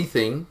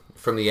anything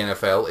from the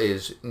NFL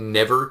is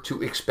never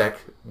to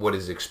expect what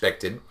is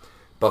expected.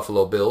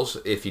 Buffalo Bills,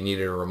 if you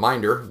needed a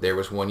reminder, there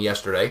was one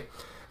yesterday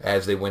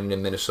as they went into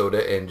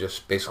Minnesota and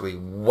just basically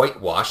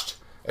whitewashed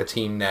a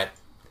team that,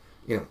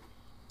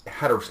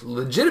 had a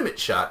legitimate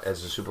shot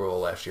as the Super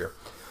Bowl last year.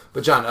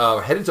 But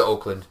John, headed to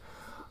Oakland,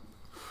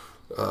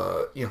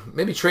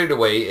 maybe traded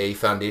away a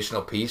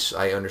foundational piece.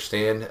 I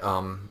understand.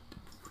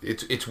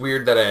 It's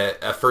weird that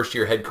a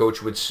first-year head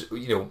coach would,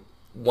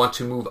 want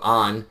to move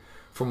on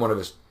from one of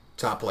his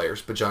top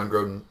players, but John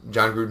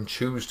Gruden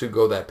choose to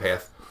go that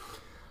path.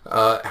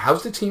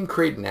 How's the team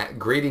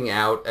grading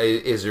out?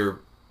 Is there,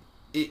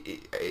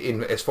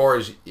 as far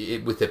as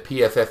with the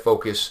PFF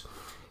focus,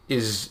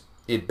 is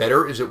it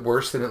better? Is it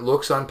worse than it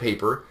looks on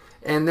paper?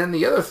 And then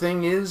the other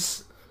thing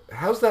is,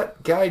 how's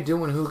that guy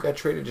doing who got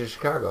traded to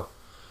Chicago?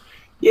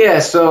 Yeah,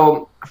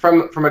 so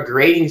from a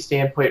grading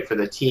standpoint for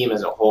the team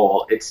as a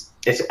whole, it's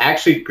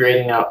actually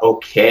grading out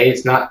okay.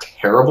 It's not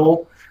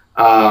terrible,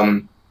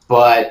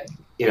 but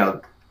they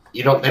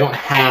don't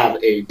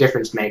have a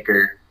difference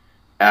maker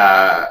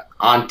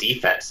on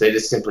defense. They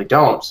just simply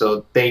don't.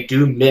 So they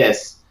do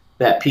miss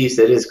that piece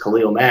that is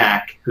Khalil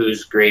Mack,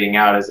 who's grading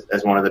out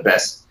as one of the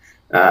best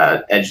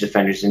edge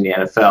defenders in the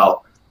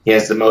NFL. He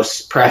has the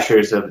most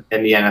pressures in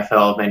the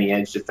NFL of any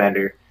edge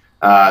defender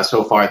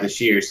so far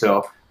this year.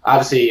 So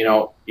obviously,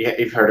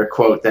 you've heard a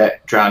quote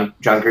that John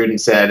Gruden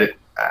said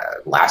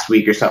last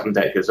week or something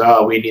that goes,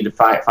 we need to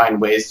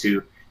find ways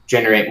to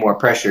generate more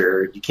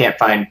pressure. You can't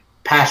find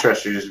pass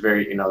rushers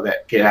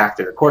that get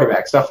after the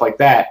quarterback, stuff like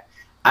that.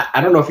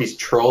 I don't know if he's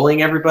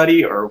trolling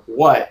everybody or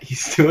what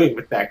he's doing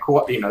with that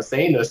quote,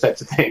 saying those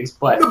types of things.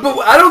 But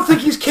I don't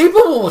think he's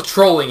capable of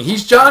trolling.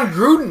 He's John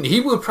Gruden.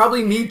 He would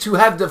probably need to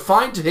have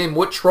defined to him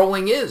what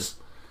trolling is.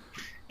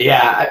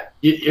 Yeah,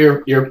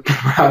 you're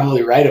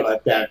probably right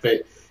about that.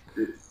 But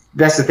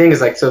that's the thing is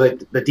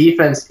the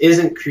defense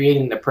isn't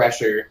creating the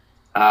pressure.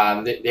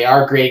 They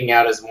are grading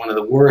out as one of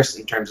the worst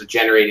in terms of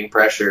generating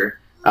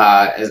pressure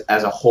as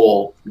a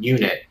whole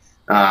unit.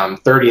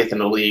 30th in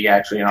the league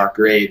actually in our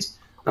grades.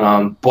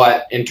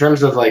 But in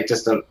terms of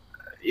just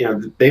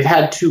they've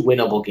had 2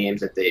 winnable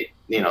games that they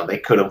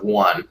could have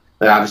won,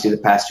 but obviously the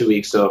past 2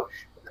 weeks. So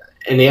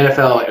in the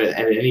NFL,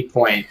 at any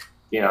point,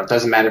 it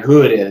doesn't matter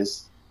who it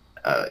is,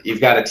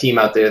 you've got a team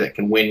out there that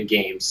can win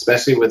games,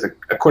 especially with a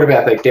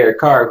quarterback like Derek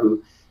Carr,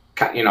 who,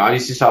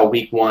 obviously saw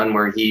week 1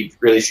 where he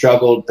really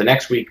struggled. The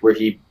next week where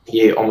he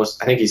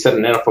almost, I think he set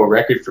an NFL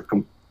record for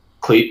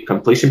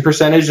completion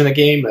percentage in a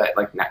game at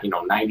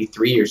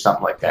 93 or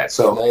something like that.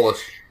 So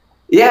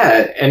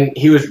yeah, and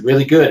he was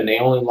really good, and they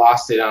only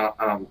lost it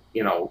on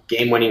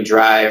game-winning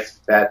drive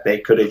that they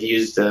could have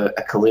used a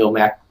Khalil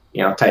Mack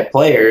type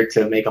player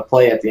to make a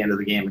play at the end of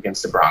the game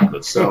against the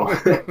Broncos. So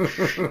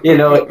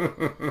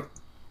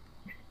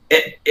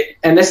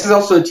and this is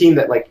also a team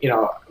that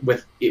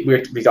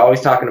we're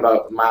always talking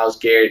about Myles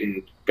Garrett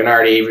and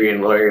Gennard Avery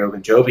and Larry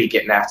Ogunjobi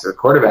getting after the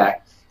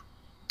quarterback.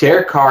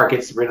 Derek Carr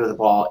gets rid of the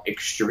ball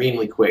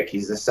extremely quick.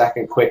 He's the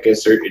second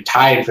quickest, or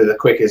tied for the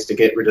quickest, to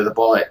get rid of the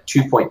ball at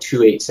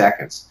 2.28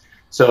 seconds.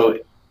 So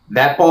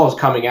that ball is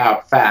coming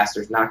out fast.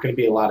 There's not going to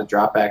be a lot of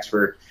dropbacks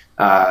for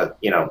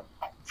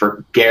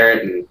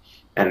Garrett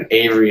and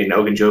Avery and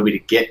Ogunjobi to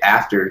get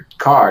after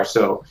Carr.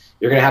 So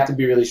you're going to have to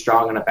be really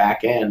strong on the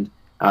back end.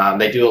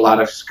 They do a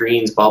lot of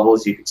screens,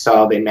 bubbles. You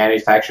saw they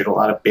manufactured a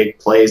lot of big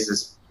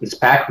plays this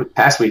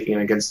past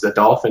weekend against the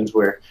Dolphins,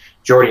 where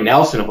Jordy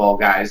Nelson, of all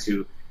guys,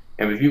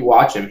 and if you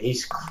watch him,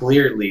 he's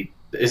clearly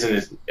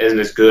isn't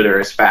as good or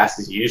as fast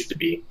as he used to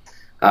be.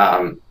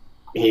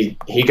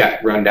 He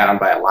got run down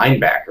by a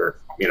linebacker,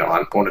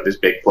 on one of his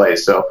big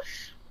plays. So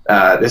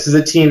this is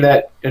a team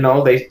that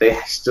they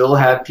still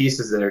have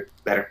pieces that are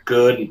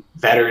good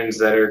veterans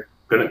that are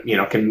gonna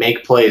can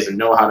make plays and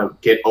know how to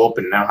get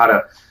open, know how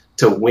to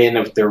win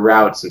with their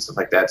routes and stuff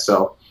like that.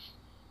 So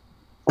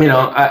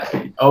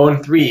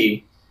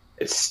 0-3.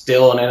 It's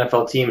still an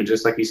NFL team, and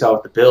just like you saw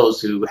with the Bills,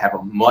 who have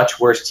a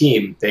much worse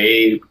team,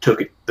 they took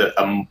a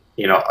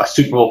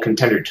Super Bowl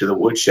contender to the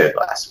woodshed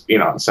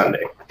on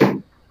Sunday.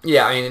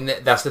 Yeah, I mean,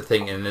 that's the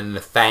thing, and then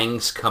the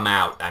fangs come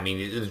out. I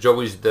mean, there's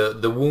always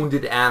the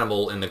wounded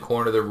animal in the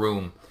corner of the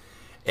room,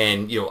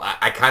 and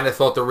I kind of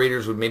thought the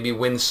Raiders would maybe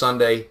win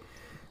Sunday,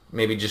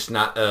 maybe just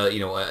not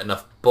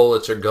enough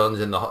bullets or guns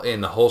in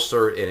the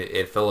holster, and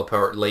it fell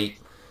apart late.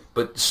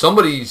 But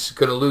somebody's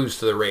going to lose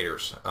to the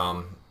Raiders.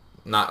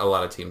 Not a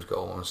lot of teams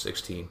go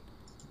 1-16.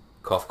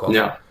 Cough, cough.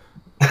 No.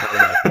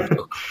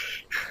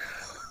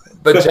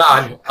 But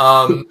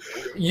John,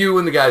 you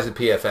and the guys at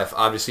PFF,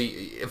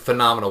 obviously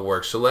phenomenal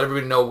work. So let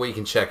everybody know what you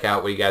can check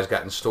out, what you guys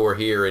got in store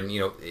here, and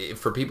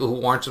for people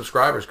who aren't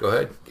subscribers, go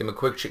ahead, give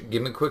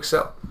them a quick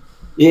sell.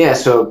 Yeah,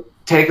 so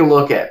take a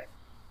look at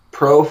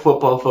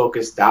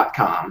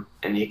ProFootballFocus.com,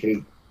 and you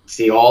can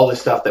see all the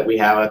stuff that we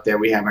have out there.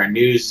 We have our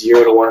new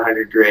 0 to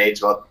 100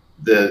 grades. Well,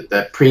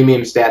 the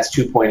premium stats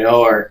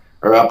 2.0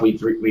 are up.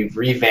 We've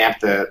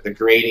revamped the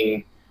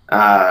grading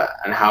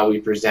and how we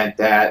present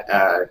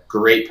that.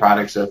 Great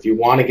product. So if you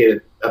want to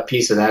get a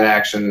piece of that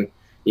action,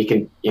 you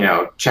can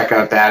check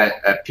out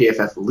that at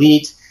PFF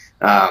Elite.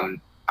 I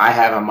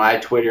have on my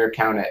Twitter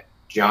account at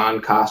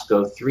John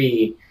Costco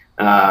 3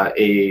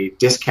 a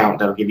discount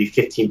that'll give you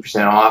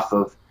 15% off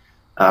of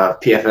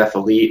PFF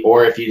Elite,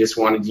 or if you just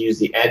wanted to use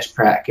the Edge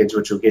package,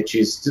 which will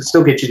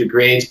still get you the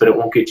grades, but it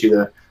won't get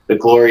you the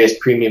glorious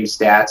premium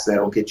stats.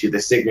 That will get you the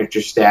signature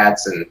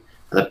stats and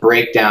the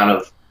breakdown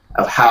of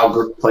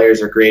how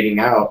players are grading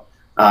out.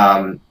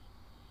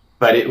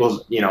 But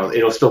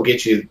it'll still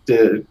get you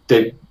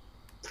the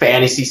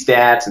fantasy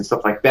stats and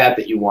stuff like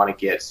that you want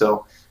to get.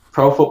 So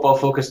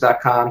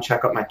ProFootballFocus.com.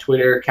 Check out my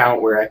Twitter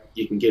account where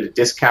you can get a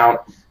discount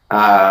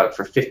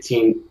for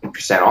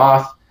 15%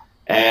 off.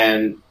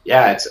 And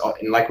yeah,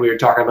 and like we were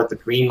talking about the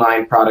Green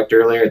Line product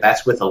earlier,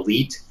 that's with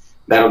Elite.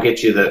 That'll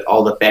get you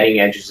all the betting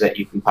edges that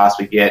you can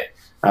possibly get.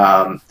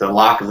 The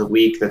lock of the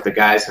week that the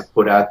guys have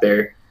put out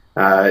there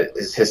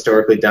is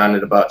historically done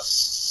at about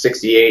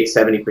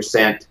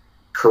 68-70%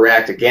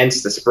 correct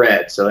against the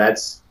spread. So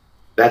that's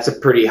a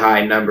pretty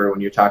high number when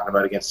you're talking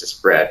about against the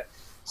spread.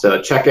 So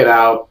check it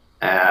out.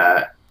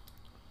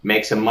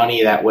 Make some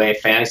money that way,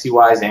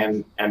 fantasy-wise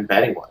and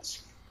betting-wise.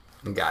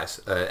 And guys,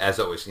 as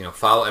always,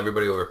 follow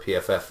everybody over at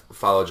PFF.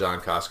 Follow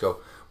John Costco.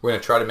 We're going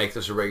to try to make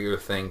this a regular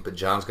thing, but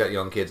John's got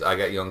young kids. I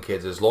got young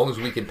kids. As long as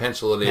we can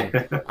pencil it in,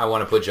 I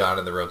want to put John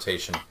in the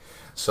rotation.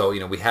 So,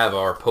 we have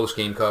our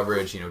post-game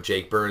coverage.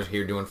 Jake Burns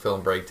here doing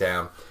film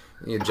breakdown.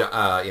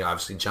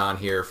 Obviously John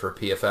here for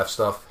PFF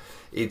stuff.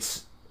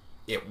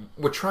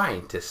 We're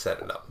trying to set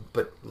it up.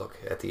 But look,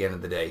 at the end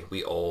of the day,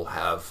 we all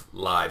have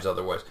lives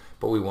otherwise,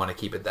 but we want to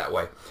keep it that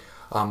way.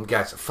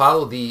 Guys,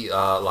 follow the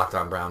Locked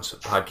On Browns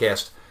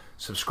podcast.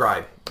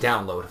 Subscribe,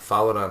 download,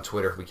 follow it on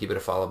Twitter. We keep it a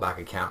follow back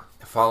account.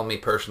 Follow me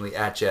personally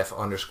at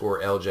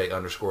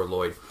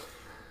Jeff_LJ_Lloyd.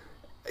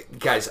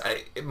 Guys,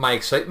 my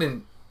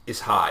excitement is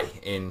high.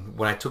 And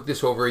when I took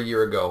this over a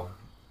year ago,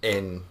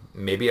 and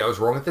maybe I was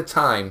wrong at the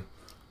time,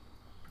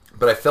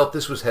 but I felt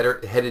this was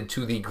headed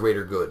to the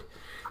greater good.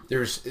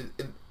 There's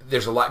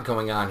a lot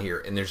going on here,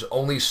 and there's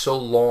only so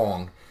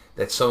long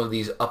that some of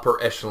these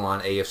upper echelon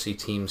AFC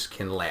teams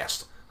can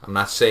last. I'm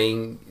not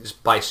saying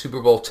buy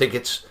Super Bowl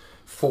tickets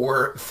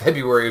for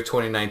February of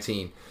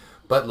 2019.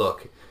 But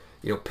look,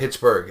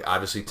 Pittsburgh,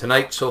 obviously,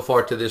 tonight so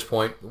far to this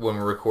point when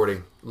we're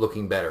recording,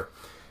 looking better.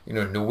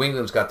 New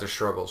England's got their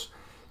struggles.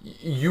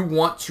 You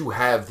want to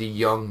have the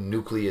young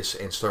nucleus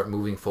and start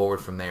moving forward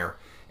from there.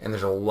 And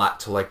there's a lot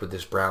to like with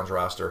this Browns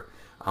roster.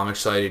 I'm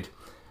excited.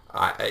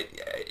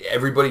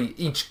 Everybody,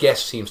 each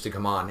guest seems to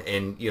come on,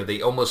 and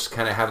they almost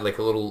kind of have like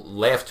a little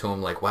laugh to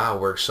them, like, wow,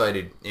 we're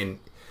excited. And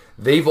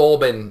they've all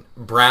been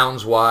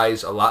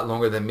Browns-wise a lot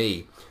longer than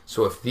me.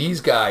 So if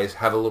these guys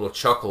have a little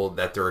chuckle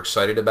that they're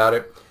excited about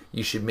it,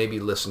 you should maybe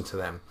listen to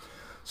them.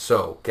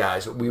 So,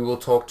 guys, we will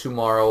talk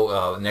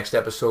tomorrow. Next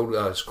episode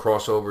is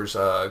crossovers,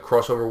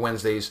 crossover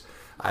Wednesdays.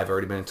 I've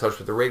already been in touch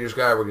with the Raiders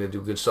guy. We're going to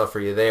do good stuff for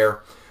you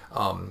there.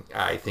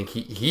 I think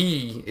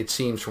he, it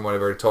seems from what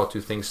I've already talked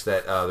to, thinks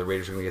that the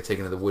Raiders are going to get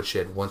taken to the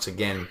woodshed once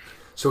again.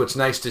 So it's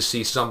nice to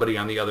see somebody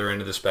on the other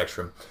end of the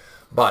spectrum.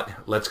 But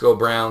let's go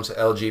Browns,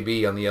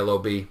 LGB on the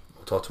LOB.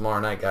 We'll talk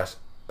tomorrow night, guys.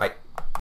 Bye.